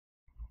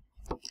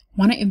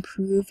Want to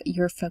improve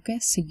your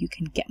focus so you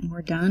can get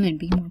more done and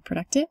be more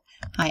productive?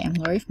 Hi, I'm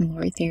Lori from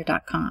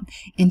LoriThayer.com,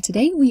 and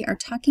today we are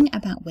talking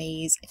about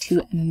ways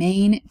to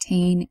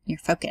maintain your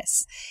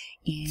focus.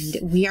 And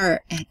we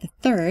are at the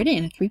third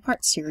in a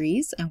three-part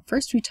series.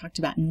 First, we talked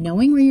about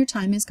knowing where your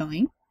time is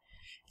going.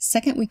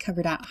 Second, we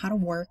covered out how to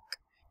work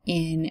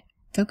in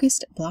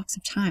focused blocks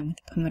of time with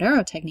the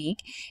Pomodoro technique.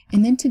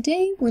 And then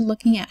today, we're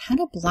looking at how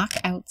to block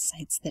out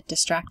sites that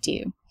distract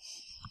you.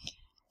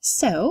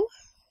 So,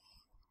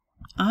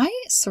 I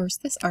sourced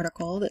this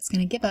article that's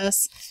going to give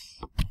us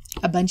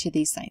a bunch of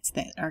these sites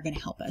that are going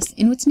to help us.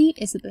 And what's neat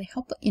is that they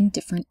help in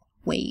different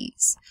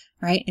ways,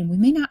 right? And we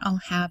may not all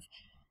have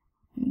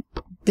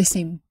the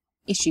same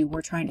issue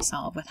we're trying to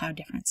solve with how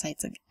different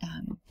sites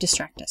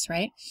distract us,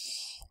 right?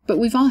 But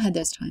we've all had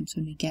those times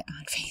when we get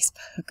on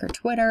Facebook or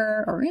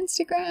Twitter or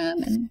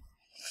Instagram and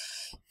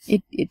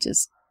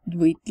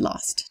we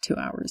lost 2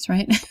 hours,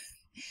 right?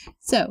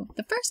 So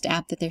the first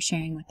app that they're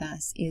sharing with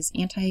us is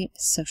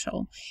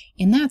Antisocial.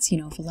 And that's,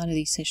 if a lot of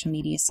these social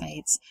media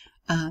sites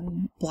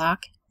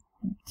block,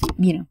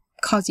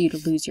 cause you to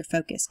lose your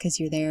focus because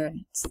you're there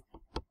and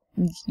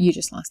you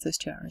just lost those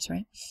 2 hours,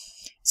 right?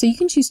 So you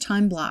can choose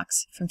time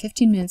blocks from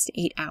 15 minutes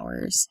to 8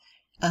 hours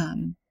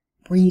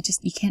where you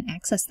can't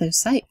access those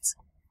sites.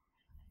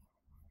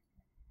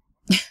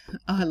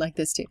 Oh, I like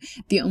this too.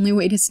 The only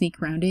way to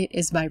sneak around it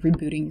is by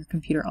rebooting your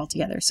computer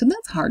altogether. So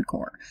that's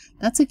hardcore.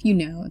 That's if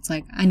it's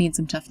like, I need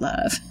some tough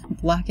love.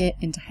 Block it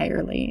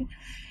entirely.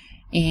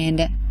 And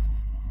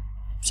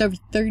there's over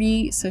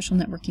 30 social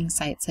networking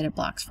sites that it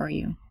blocks for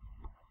you.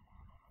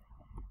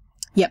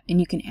 Yep, and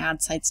you can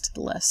add sites to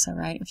the list. So,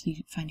 right, if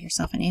you find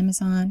yourself on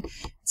Amazon,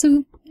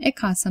 so it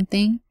costs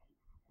something,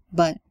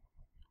 but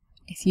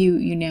if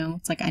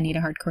it's like, I need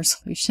a hardcore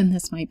solution,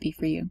 this might be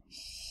for you.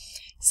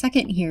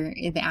 Second here,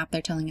 the app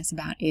they're telling us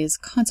about is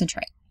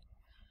Concentrate.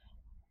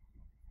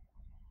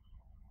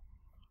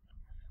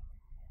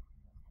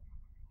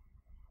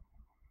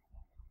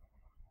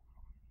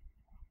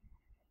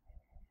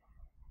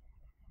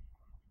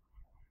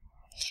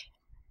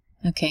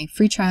 Okay,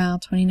 free trial,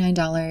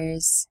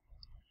 $29.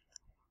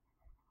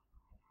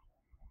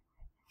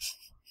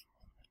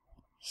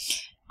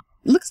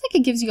 It looks like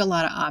it gives you a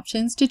lot of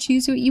options to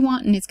choose what you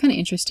want, and it's kind of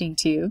interesting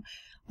too.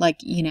 Like,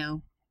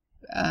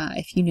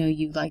 if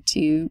you like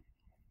to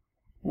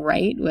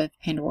write with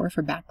Pandora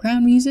for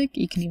background music,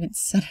 you can even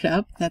set it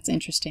up. That's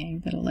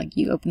interesting. That'll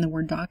you open the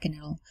Word doc and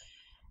it'll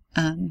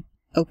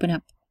open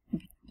up,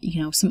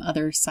 some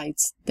other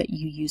sites that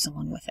you use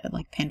along with it,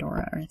 like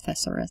Pandora or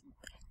Thesaurus.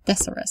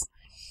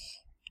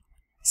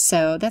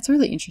 So that's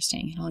really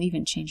interesting. It'll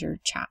even change your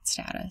chat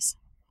status.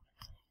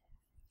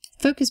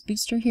 Focus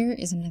Booster here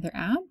is another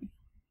app.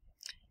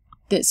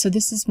 So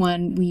this is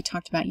one we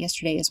talked about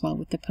yesterday as well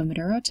with the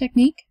Pomodoro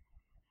technique.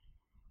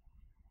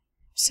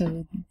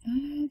 So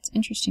that's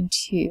interesting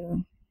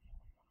too.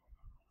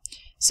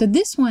 So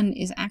this one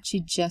is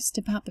actually just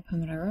about the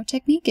Pomodoro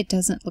technique. It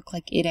doesn't look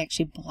like it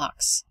actually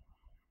blocks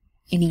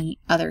any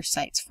other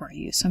sites for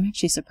you. So I'm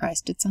actually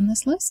surprised it's on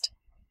this list.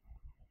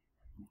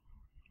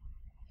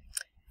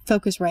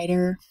 Focus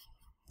Writer.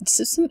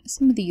 So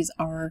some of these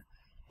are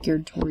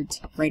geared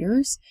towards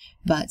writers,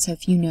 but so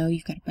if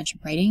you've got a bunch of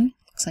writing,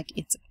 looks like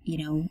it's,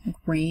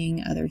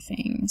 graying other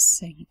things,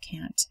 so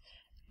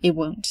it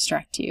won't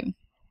distract you.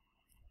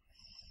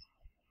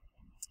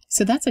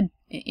 So that's an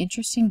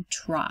interesting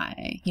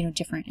try,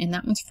 different, and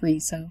that one's free.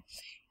 So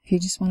if you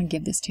just want to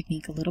give this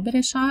technique a little bit of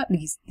a shot,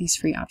 these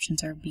free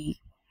options are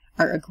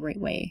a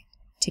great way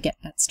to get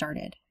that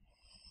started.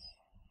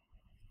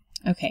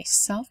 Okay,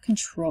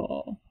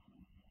 self-control.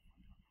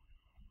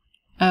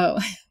 Oh,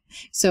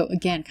 so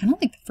again, kind of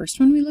like the first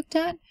one we looked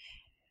at,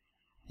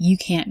 you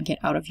can't get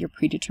out of your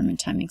predetermined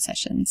timing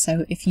session.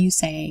 So if you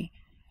say,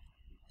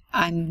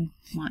 I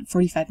want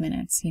 45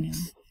 minutes,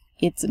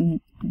 it's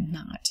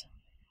not.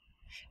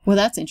 Well,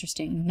 that's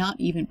interesting. Not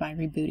even by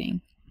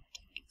rebooting.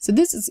 So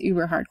this is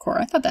uber hardcore.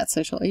 I thought that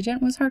Social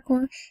Agent was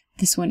hardcore.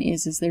 This one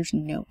is there's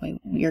no way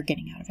you're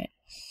getting out of it.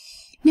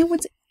 Now,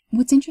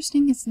 what's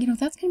interesting is,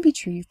 that's going to be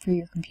true for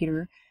your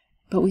computer,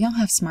 but we all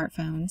have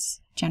smartphones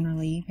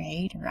generally,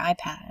 right? Or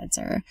iPads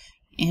or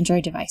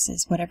Android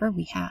devices, whatever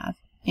we have.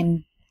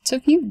 And so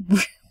if you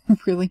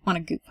really want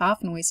to goof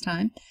off and waste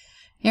time,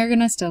 you're going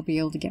to still be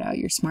able to get out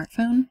your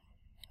smartphone.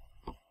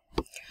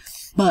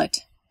 But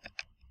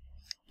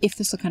if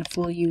this will kind of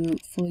fool you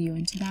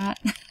into that,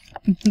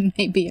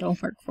 maybe it'll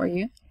work for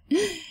you.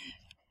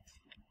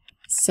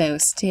 So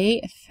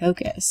stay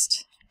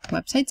focused.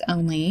 Websites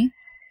only.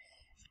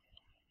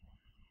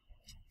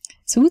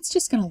 So it's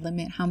just going to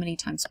limit how many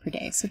times per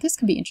day. So this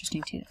could be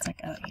interesting too. It's like,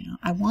 oh,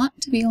 I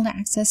want to be able to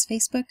access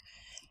Facebook,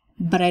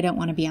 but I don't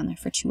want to be on there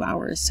for 2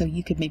 hours. So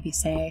you could maybe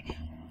say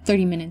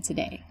 30 minutes a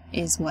day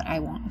is what I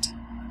want.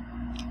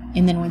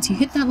 And then once you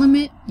hit that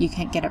limit, you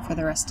can't get it for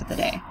the rest of the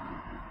day.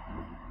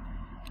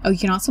 Oh, you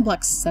can also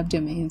block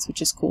subdomains,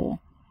 which is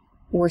cool,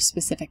 or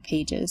specific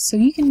pages. So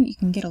you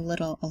can get a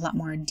lot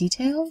more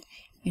detailed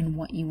in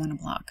what you want to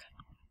block.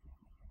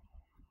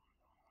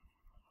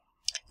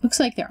 Looks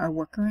like there are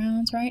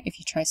workarounds, right? If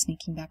you try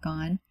sneaking back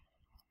on.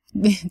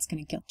 it's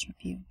going to guilt trip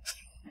you.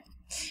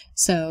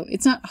 So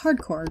it's not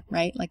hardcore,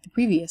 right? Like the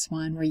previous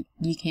one where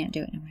you can't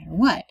do it no matter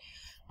what,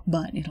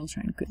 but it'll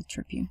try to guilt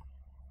trip you.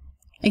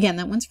 Again,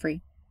 that one's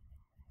free.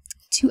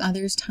 2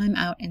 others, time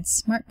out and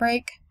smart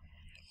break.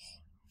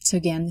 So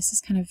again, this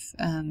is kind of,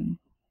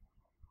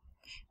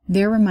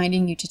 they're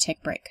reminding you to take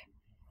a break.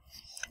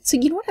 So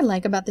you know what I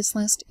like about this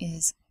list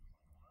is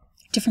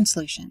different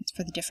solutions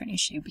for the different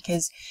issue,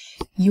 because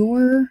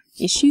your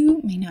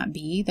issue may not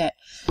be that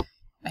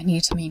I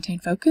need to maintain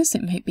focus.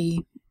 It might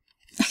be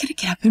I gotta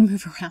get up and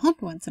move around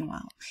once in a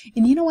while.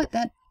 And you know what?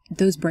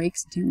 Those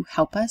breaks do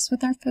help us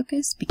with our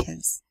focus,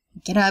 because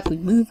we get up, we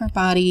move our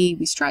body,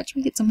 we stretch,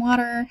 we get some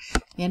water,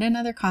 get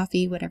another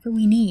coffee, whatever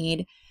we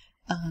need.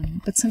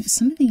 But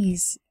some of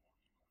these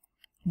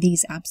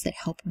apps that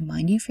help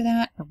remind you for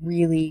that are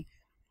really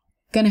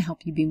going to help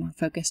you be more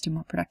focused and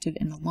more productive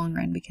in the long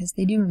run, because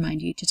they do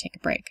remind you to take a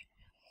break.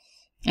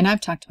 And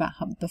I've talked about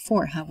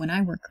how when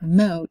I work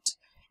remote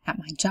at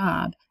my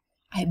job,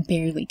 I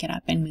barely get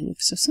up and move.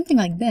 So something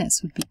like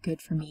this would be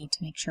good for me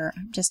to make sure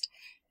I'm just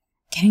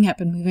getting up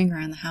and moving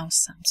around the house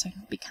some, so I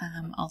don't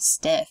become all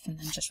stiff and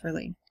then just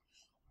really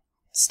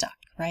stuck,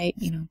 right?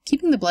 You know,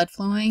 keeping the blood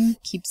flowing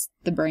keeps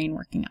the brain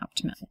working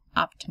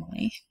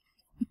optimally.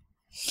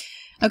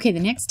 Okay, the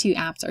next 2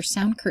 apps are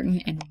Sound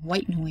Curtain and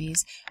White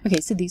Noise.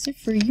 Okay, so these are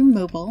for your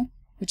mobile,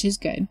 which is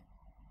good,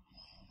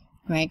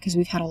 right? Because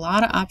we've had a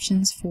lot of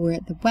options for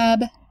the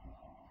web.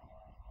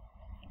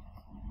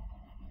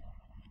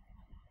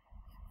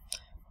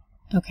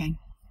 Okay,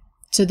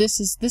 so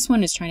this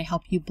one is trying to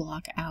help you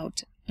block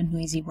out a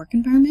noisy work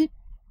environment.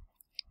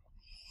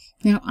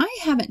 Now, I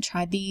haven't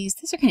tried these.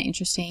 These are kind of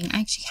interesting. I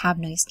actually have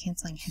noise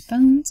canceling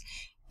headphones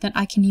that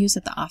I can use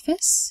at the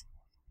office.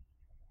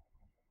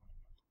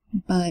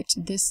 But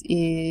this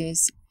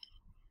is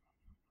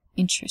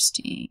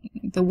interesting.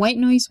 The white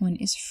noise one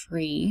is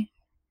free.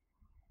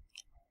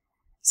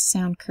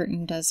 Sound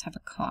Curtain does have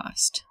a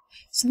cost.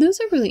 So those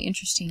are really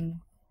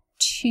interesting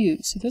too.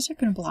 So those are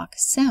going to block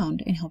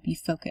sound and help you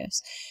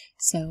focus.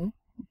 So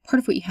part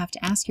of what you have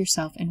to ask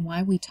yourself, and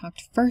why we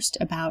talked first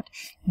about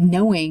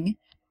knowing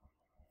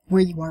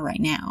where you are right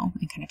now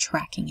and kind of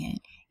tracking it,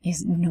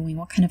 is knowing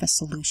what kind of a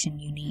solution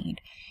you need.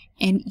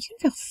 And you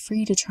can feel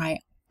free to try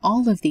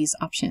all of these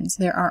options.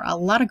 There are a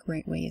lot of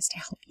great ways to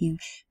help you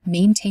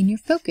maintain your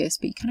focus,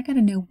 but you kind of got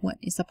to know what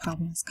is the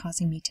problem that's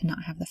causing me to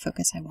not have the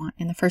focus I want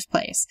in the first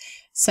place.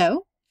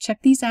 So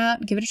check these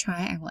out, give it a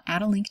try. I will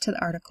add a link to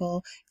the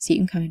article so you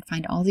can come and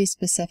find all these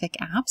specific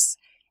apps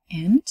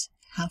and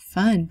have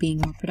fun being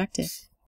more productive.